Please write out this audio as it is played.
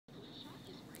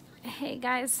Hey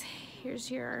guys,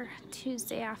 here's your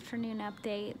Tuesday afternoon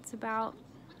update. It's about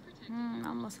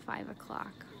almost 5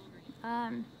 o'clock.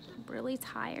 Really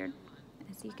tired,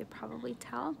 as you could probably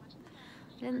tell.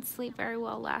 I didn't sleep very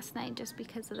well last night just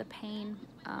because of the pain,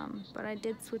 but I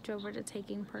did switch over to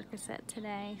taking Percocet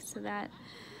today, so that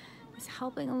is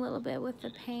helping a little bit with the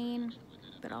pain,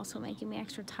 but also making me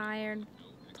extra tired.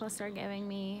 Plus, they're giving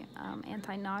me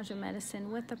anti-nausea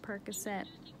medicine with the Percocet.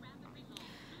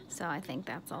 So I think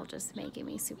that's all just making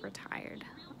me super tired.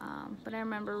 But I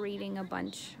remember reading a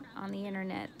bunch on the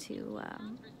internet to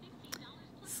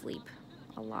sleep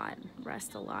a lot,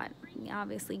 rest a lot.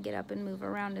 Obviously get up and move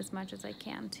around as much as I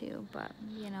can too, but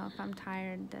you know, if I'm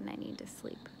tired, then I need to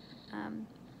sleep.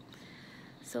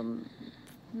 So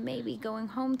maybe going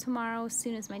home tomorrow as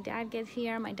soon as my dad gets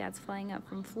here. My dad's flying up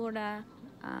from Florida,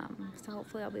 so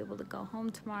hopefully I'll be able to go home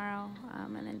tomorrow,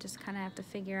 and then just kind of have to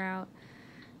figure out,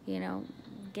 you know,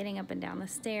 getting up and down the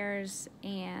stairs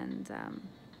and,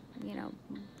 you know,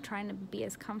 trying to be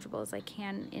as comfortable as I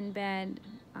can in bed.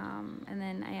 And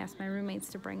then I asked my roommates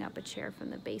to bring up a chair from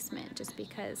the basement just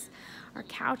because our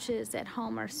couches at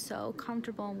home are so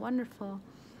comfortable and wonderful,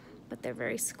 but they're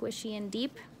very squishy and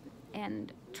deep,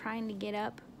 and trying to get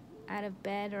up out of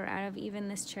bed or out of even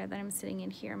this chair that I'm sitting in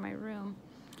here in my room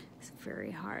is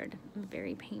very hard and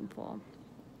very painful.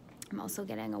 I'm also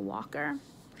getting a walker.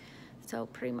 So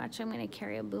pretty much I'm going to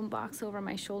carry a boombox over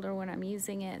my shoulder when I'm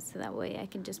using it, so that way I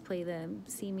can just play the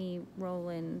See Me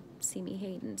Rollin', See Me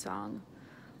Hatin' song,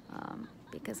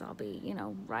 because I'll be, you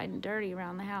know, riding dirty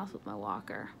around the house with my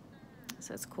walker.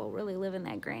 So it's cool, really living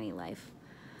that granny life.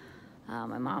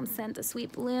 My mom sent a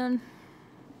sweet balloon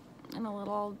and a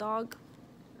little old dog.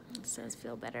 It says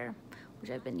feel better,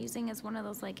 which I've been using as one of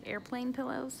those like airplane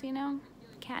pillows, you know,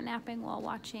 catnapping while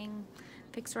watching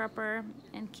Fixer Upper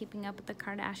and keeping up with the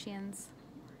Kardashians.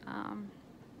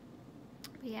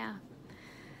 But yeah,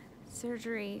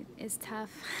 surgery is tough.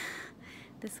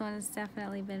 This one has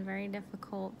definitely been very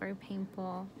difficult, very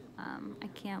painful. I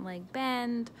can't like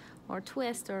bend or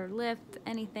twist or lift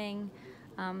anything.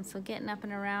 So getting up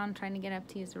and around, trying to get up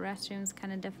to use the restroom is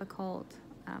kind of difficult.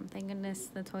 Thank goodness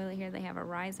the toilet here, they have a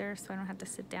riser, so I don't have to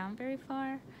sit down very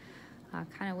far.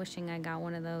 Kind of wishing I got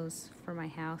one of those for my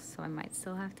house, so I might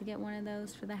still have to get one of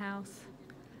those for the house.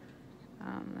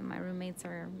 And my roommates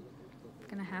are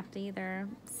gonna have to either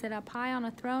sit up high on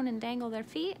a throne and dangle their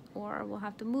feet, or we'll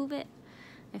have to move it.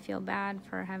 I feel bad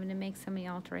for having to make so many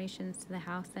alterations to the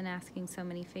house and asking so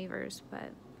many favors,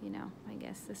 but you know, I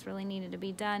guess this really needed to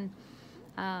be done.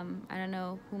 I don't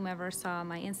know whomever saw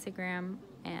my Instagram,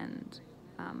 and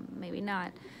maybe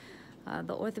not.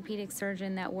 The orthopedic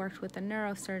surgeon that worked with the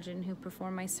neurosurgeon who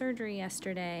performed my surgery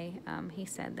yesterday, he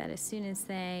said that as soon as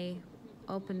they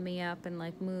opened me up and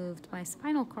like moved my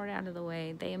spinal cord out of the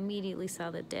way, they immediately saw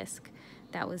the disc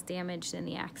that was damaged in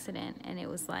the accident, and it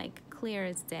was like clear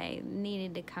as day,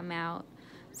 needed to come out.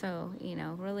 So, you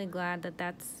know, really glad that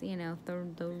that's, you know,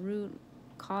 the root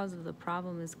cause of the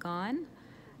problem is gone.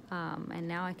 And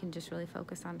now I can just really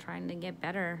focus on trying to get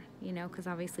better, you know, because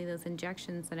obviously those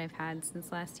injections that I've had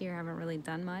since last year haven't really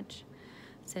done much.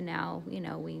 So now, you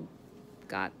know, we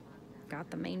got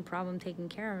the main problem taken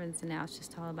care of, and so now it's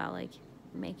just all about like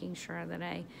making sure that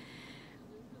I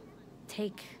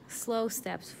take slow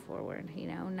steps forward, you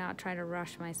know, not try to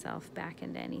rush myself back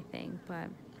into anything. But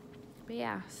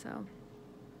yeah, so I'm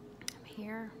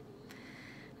here.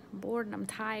 I'm bored and I'm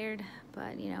tired,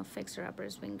 but you know, Fixer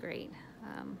Upper's been great.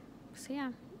 So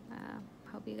yeah,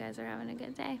 hope you guys are having a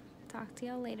good day. Talk to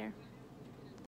y'all later.